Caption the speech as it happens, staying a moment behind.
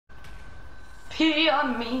pee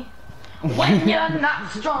on me when you're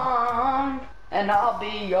not strong, and I'll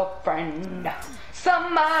be your friend.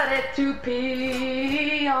 Somebody to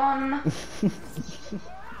pee on.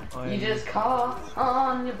 You just call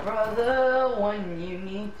on your brother when you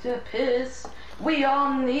need to piss. We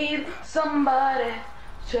all need somebody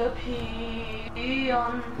to pee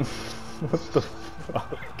on. What the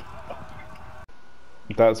fuck?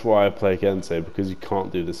 That's why I play Kensei, because you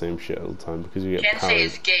can't do the same shit all the time, because you get Kensei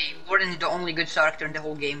is gay. Warden is the only good character in the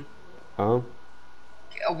whole game. Huh?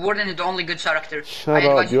 Warden is the only good character. Shut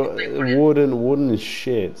up, Warden is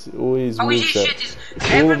shit. Always moveset.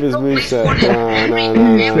 All of his moveset.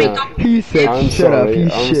 Nah. He said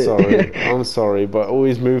I'm sorry, but all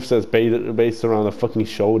his movesets based around a fucking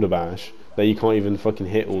shoulder bash that you can't even fucking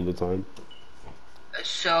hit all the time.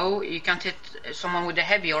 So you can't hit someone with a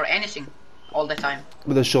heavy or anything all the time.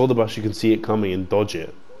 With a shoulder bash you can see it coming and dodge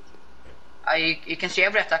it. You can see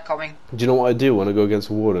every attack coming. Do you know what I do when I go against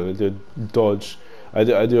Warden? I do a dodge. I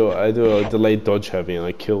do a delayed dodge heavy, and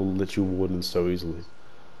I kill literal Warden so easily.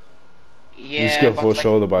 Yeah, you just go for a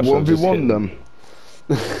shoulder bash. 1v1 them.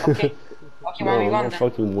 Okay, no, 1v1 I'm not then.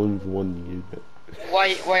 fucking 1v1 you.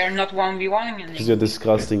 Why are not 1v1? Because you're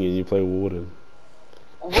disgusting and you play Warden.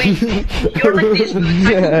 Wait, you're like this type of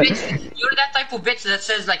bitch. You're that type of bitch that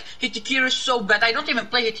says like Hitikiri is so bad. I don't even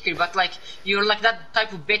play Hitikiri, but like you're like that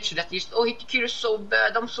type of bitch that is, oh, Hitikiri is so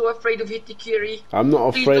bad. I'm so afraid of Hitikiri. I'm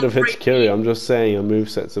not afraid of Hitikiri. I'm just saying a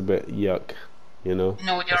moveset's a bit yuck, you know.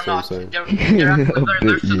 No, they're That's not. what I'm They're actually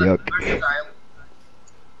very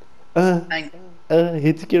versatile.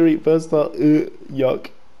 Hitikiri versatile.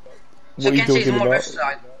 Yuck. So What are you Kensei is talking more about?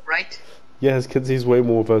 versatile, right? Yes, Kensei's way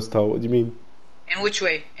more versatile. What do you mean? In which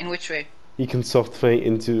way? In which way? He can soft feint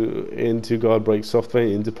into guard breaks, soft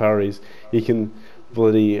feint into parries. He can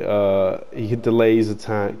bloody he can delay his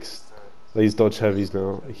attacks. These dodge heavies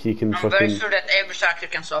now. He can I'm very sure that every character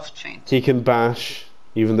can soft feint. He can bash,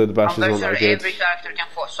 even though the bashes aren't that good. Every character can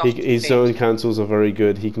soft feint. His zone cancels are very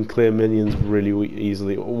good. He can clear minions really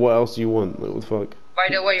easily. What else do you want? Like, what the fuck? By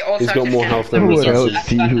the way, all He's got more health than What me. else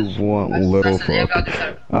do you want, little fuck?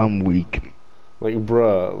 I'm weak. Like,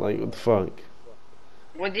 bruh, like, what the fuck?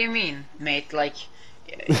 What do you mean, mate? Like,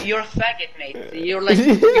 you're a faggot, mate. You're like,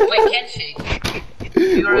 you play Kensei.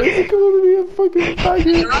 Why is he calling me a fucking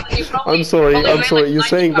faggot? I'm sorry. You're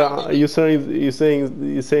saying that. You're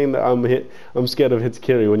saying that I'm scared of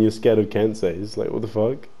Hitikiri when you're scared of Kensei. It's like, what the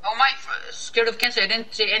fuck? Oh my, scared of Kensei. I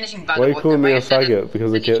didn't say anything bad Why are you about calling them. me I a said faggot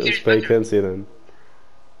because I can't play Kensei then?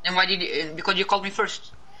 Then why did you? Because you called me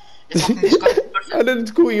first. The fucking disgusting person. I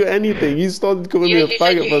didn't call you anything. You started calling me a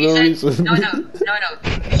faggot for no reason. No.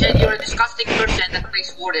 You said you're a disgusting person that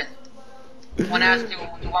plays Warden. When I asked you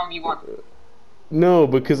to 1v1. No,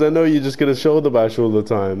 because I know you're just gonna shoulder bash all the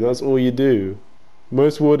time. That's all you do.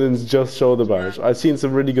 Most Wardens just shoulder bash. I've seen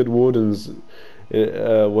some really good Wardens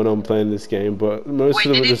when I'm playing this game, but most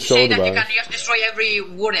of them are just shoulder bash. You can just destroy every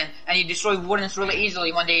Warden, and you destroy Wardens really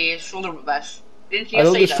easily when they shoulder bash. I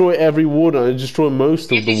don't destroy every warden, I destroy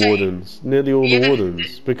most of the wardens. Nearly all the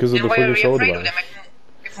wardens. Because of the fucking shoulder bash.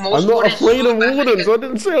 I'm not afraid of wardens, I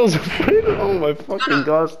didn't say I was afraid of. Oh my fucking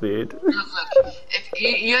gosh, dude.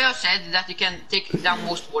 You just said that you can take down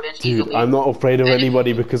most wardens easily. Dude, I'm not afraid of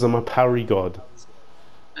anybody because I'm a parry god.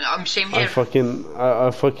 I'm same here.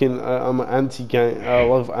 I'm anti-gang. I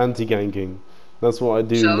love anti-ganking. That's what I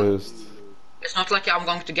do most. It's not like I'm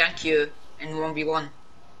going to gank you in 1v1.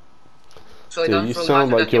 So dude, you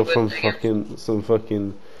sound like you're from some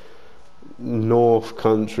fucking North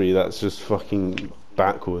country that's just fucking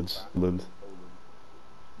backwards.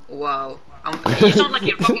 Wow. You sound like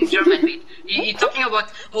you're fucking German, mate. You're talking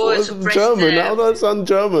about German? How does that sound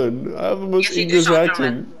German? I have the most English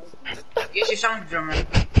accent. Yes, you sound German.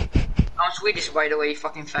 I'm Swedish, by the way, you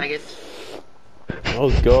fucking faggot.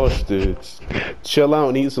 Oh gosh, dude. Chill out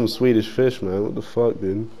and eat some Swedish fish, man. What the fuck,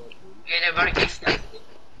 dude? Yeah, they're very tasty.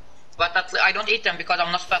 But I don't eat them because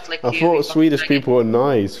I'm not fat like you. I thought Swedish people were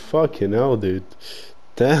nice. Fucking hell, dude.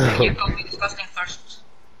 Damn. You called me disgusting first.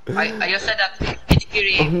 I just said that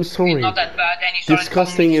Hitikiri I'm sorry. is not that bad, and you started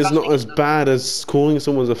disgusting is not as bad as calling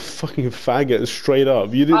someone a fucking faggot straight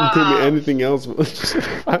up. You didn't tell me anything else but just a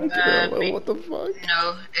faggot. Like, what the fuck?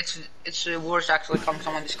 No, it's worse actually calling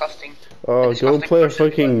someone disgusting. Oh, go and play a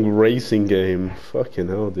fucking racing game. Fucking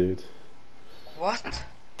hell, dude. What?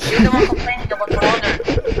 You're the one complaining about Marauder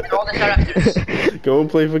and all the characters. Go and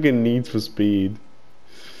play fucking Need for Speed.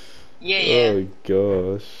 Yeah. Oh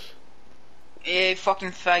gosh. Yeah,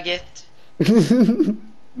 fucking faggot.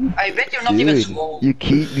 I bet you're not dude, even small. You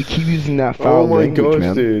keep using that foul language, oh my gosh,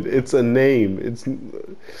 man. dude, it's a name. It's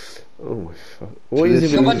Oh my fuck. What is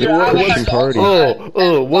This even? is your What's, Christian party.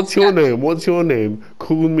 what's your name? What's your name?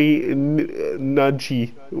 Call me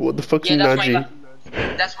Naji. What the fuck's Yeah, Naji?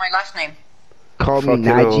 that's my last name. Call me Fucking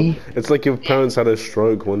hell. Naji. It's like your parents had a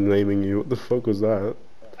stroke when naming you. What the fuck was that?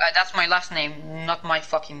 That's my last name, not my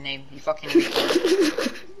fucking name. You fucking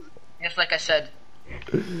retard. Just like I said.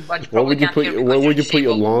 But Why would you put your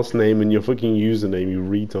disabled. last name in your fucking username, you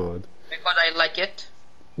retard? Because I like it.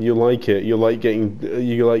 You like it. You like getting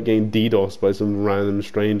DDoSed by some random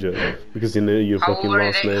stranger because you know your fucking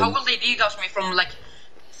last name. How will they DDoS me from like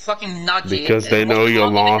fucking Naji? Because they know your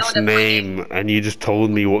last name. name, and you just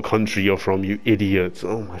told me what country you're from, you idiot.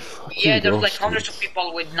 Oh my fucking Yeah, there's gosh, like dude. hundreds of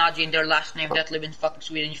people with Naji in their last name that live in fucking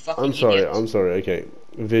Sweden. You fucking I'm sorry, idiot. I'm sorry, okay.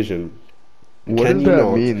 Vision. What Can does you that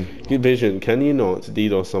not, mean? Vision, can you not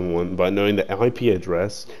DDoS someone by knowing the IP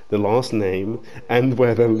address, the last name, and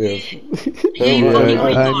where they live? You fucking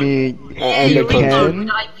I retard. mean, Yeah, and you the retard country. with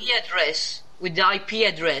the IP address. With the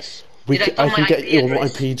IP address. I tell my can get your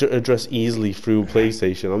address? IP address easily through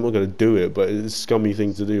PlayStation. I'm not gonna do it, but it's a scummy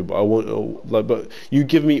thing to do. But I want, but you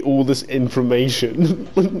give me all this information.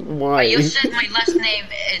 Why? You said my last name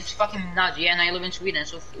is fucking Naji and I live in Sweden,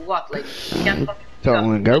 so what? Like, you can't fucking...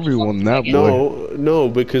 Telling everyone that, boy. No,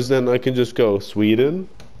 because then I can just go Sweden,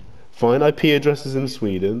 find IP addresses in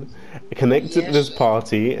Sweden, connect it to this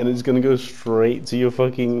party, and it's gonna go straight to your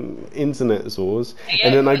fucking internet source. Yeah,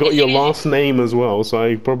 And then I but got the your thing is- last name as well, so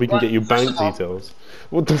I probably can Well, get your first bank of all- details.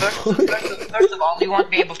 What the fuck? First of all, you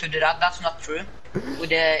won't be able to do that. That's not true.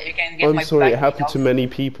 With you can get I'm my sorry, it bank happened to details. many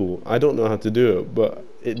people. I don't know how to do it, but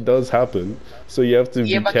it does happen. So you have to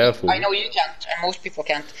Yeah, be but careful. I know you can't, and most people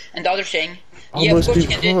can't. And the other thing, Oh, yeah, of most course you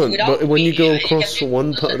people can do it can't. without But when me, you go you can across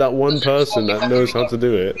do- that one listen, person you that fucking knows how to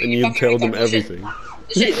do it, and you fucking tell them retard, listen. everything.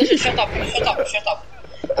 Listen, shut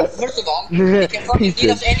up. First of all, you can fucking He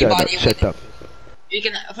said, DDoS anybody shut up. You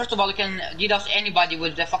can, first of all, you can DDoS anybody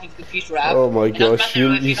with the fucking computer app. Oh my It doesn't gosh, matter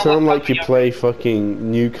you if you know sound what like you country play fucking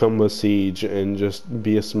Newcomer Siege and just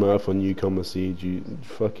be a smurf on Newcomer Siege, you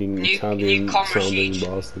fucking Italian Newcomer sounding Siege.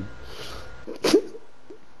 bastard.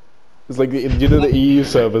 It's like, you know the EU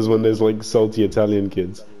servers when there's like salty Italian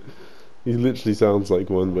kids? He literally sounds like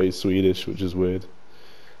one, but he's Swedish, which is weird.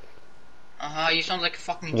 You sound like a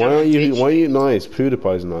fucking Why aren't German you, bitch. why are you nice?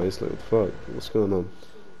 PewDiePie's nice, like, fuck, what's going on?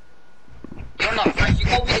 You're not nice. You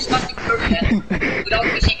called me disgusting person without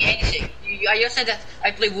me saying anything. I just said that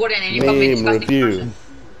I play Warden and you called me Meme disgusting review. person.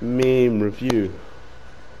 Meme review.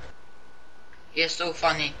 You're so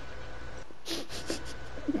funny.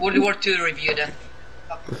 World War II review then.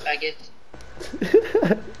 Fucking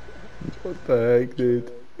faggot. What the heck,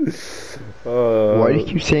 dude? Why do you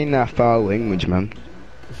keep saying that foul language, man?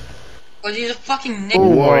 Cause he's a fucking nigga. Oh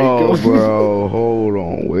my Whoa, God. bro, hold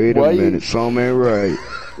on, wait Why a you- minute, something ain't right.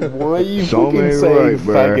 Why are you Something fucking ain't saying right,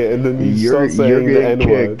 bro. faggot and then you start saying the getting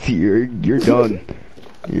N-word? kicked. You're done.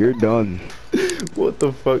 You're done. What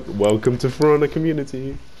the fuck? Welcome to Verona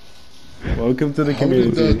community. Welcome to the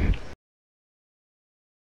community.